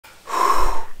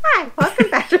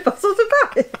Welcome back to Puzzles and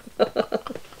Pie.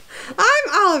 I'm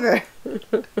Oliver.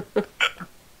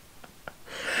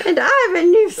 And I'm a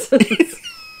nuisance.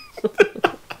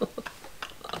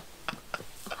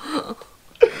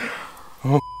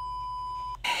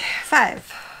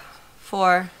 Five,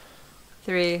 4,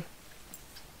 3,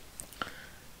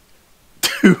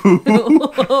 2,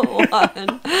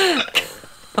 1.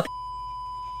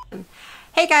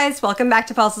 Hey guys, welcome back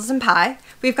to Puzzles and Pie.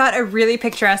 We've got a really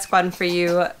picturesque one for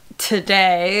you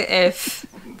today, if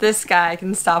this guy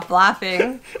can stop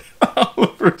laughing.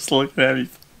 Oliver's looking at me.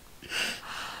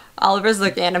 Oliver's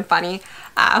looking at him funny.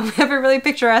 We have a really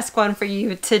picturesque one for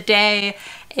you today.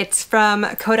 It's from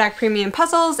Kodak Premium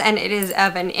Puzzles, and it is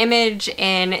of an image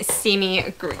in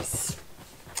Symi, Greece.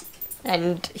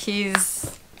 And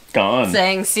he's gone.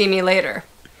 Saying "see me later."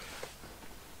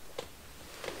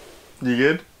 You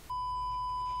good?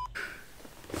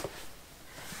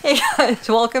 Hey guys,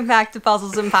 welcome back to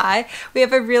Puzzles and Pie. We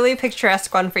have a really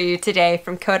picturesque one for you today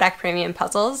from Kodak Premium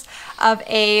Puzzles of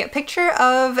a picture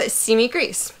of Symi,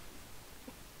 Greece.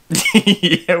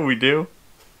 Yeah, we do.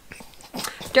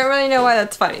 Don't really know why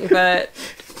that's funny, but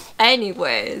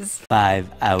anyways.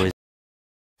 5 hours.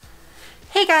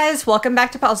 Hey guys, welcome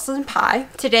back to Puzzles and Pie.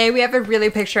 Today we have a really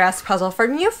picturesque puzzle for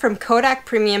you from Kodak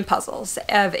Premium Puzzles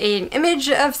of an image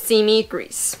of Symi,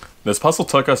 Greece. This puzzle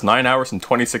took us 9 hours and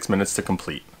 26 minutes to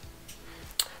complete.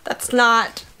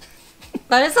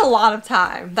 That is a lot of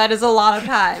time. That is a lot of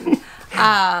time.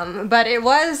 But it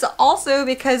was also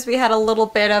because we had a little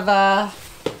bit of a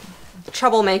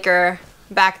troublemaker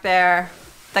back there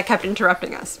that kept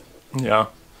interrupting us. Yeah.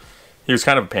 He was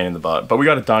kind of a pain in the butt, but we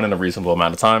got it done in a reasonable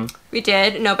amount of time. We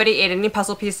did. Nobody ate any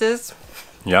puzzle pieces.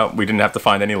 Yeah, we didn't have to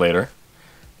find any later,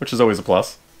 which is always a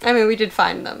plus. I mean, we did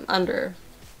find them under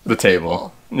the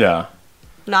table. Yeah.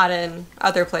 Not in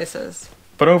other places.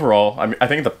 But overall, I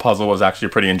think the puzzle was actually a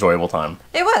pretty enjoyable time.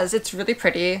 It was. It's really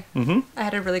pretty. Mm-hmm. I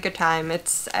had a really good time.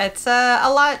 It's a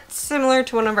lot similar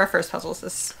to one of our first puzzles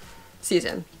this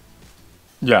season.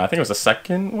 Yeah, I think it was the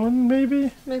second one,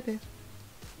 maybe? Maybe.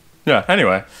 Yeah,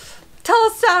 anyway. Tell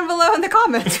us down below in the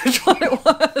comments which one it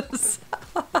was.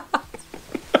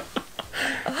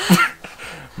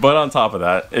 But on top of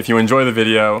that, if you enjoy the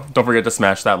video, don't forget to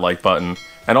smash that like button.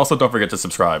 And also don't forget to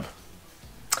subscribe.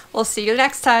 We'll see you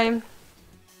next time.